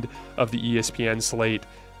end of the ESPN slate.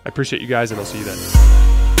 I appreciate you guys, and I'll see you then.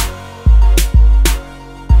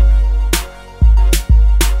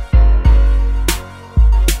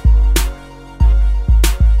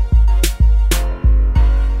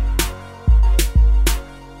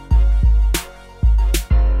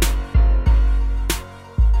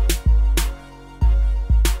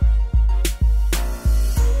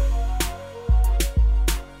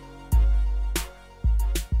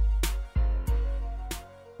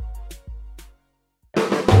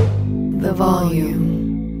 The volume.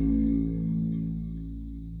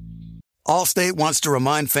 Allstate wants to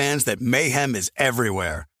remind fans that mayhem is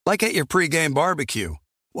everywhere, like at your pregame barbecue.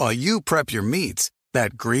 While you prep your meats,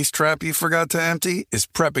 that grease trap you forgot to empty is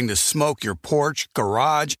prepping to smoke your porch,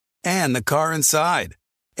 garage, and the car inside.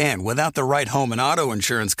 And without the right home and auto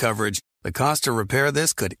insurance coverage, the cost to repair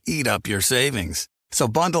this could eat up your savings. So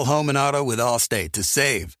bundle home and auto with Allstate to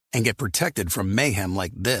save and get protected from mayhem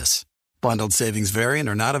like this. Bundled savings vary and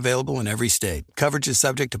are not available in every state. Coverage is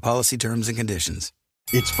subject to policy terms and conditions.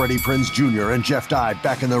 It's Freddie Prinze Jr. and Jeff Dye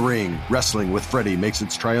back in the ring. Wrestling with Freddie makes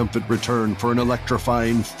its triumphant return for an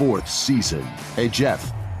electrifying 4th season. Hey,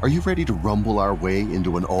 Jeff, Are you ready to rumble our way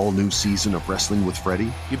into an all-new season of Wrestling with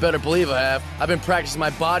Freddie? You better believe I have. I've been practicing my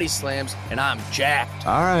body slams, and I'm jacked.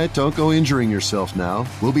 All right, don't go injuring yourself now.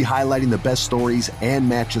 We'll be highlighting the best stories and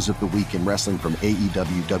matches of the week in wrestling from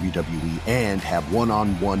AEW, WWE, and have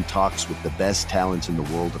one-on-one talks with the best talents in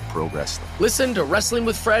the world of pro wrestling. Listen to Wrestling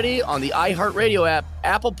with Freddie on the iHeartRadio app,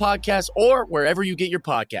 Apple Podcasts, or wherever you get your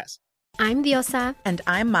podcasts. I'm Diosa. And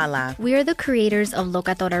I'm Mala. We are the creators of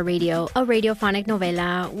Locatora Radio, a radiophonic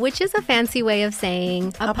novela, which is a fancy way of saying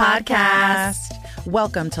a podcast.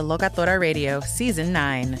 Welcome to Locatora Radio, Season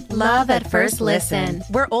 9. Love at first listen.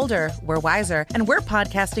 We're older, we're wiser, and we're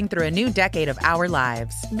podcasting through a new decade of our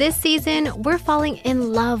lives. This season, we're falling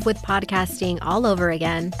in love with podcasting all over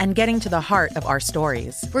again. And getting to the heart of our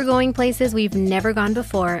stories. We're going places we've never gone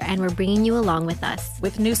before, and we're bringing you along with us.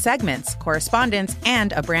 With new segments, correspondence,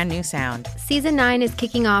 and a brand new sound. Season 9 is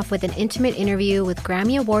kicking off with an intimate interview with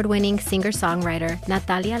Grammy Award-winning singer-songwriter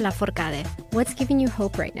Natalia Lafourcade. What's giving you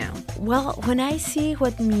hope right now? Well, when I see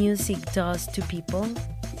what music does to people,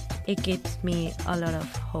 it gives me a lot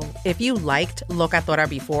of hope. If you liked Locatora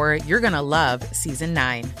before, you're going to love Season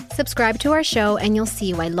 9. Subscribe to our show and you'll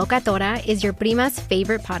see why Locatora is your prima's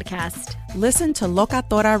favorite podcast. Listen to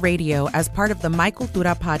Locatora Radio as part of the My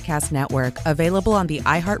Cultura Podcast Network, available on the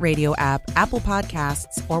iHeartRadio app, Apple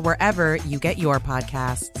Podcasts, or wherever you get your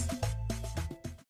podcasts.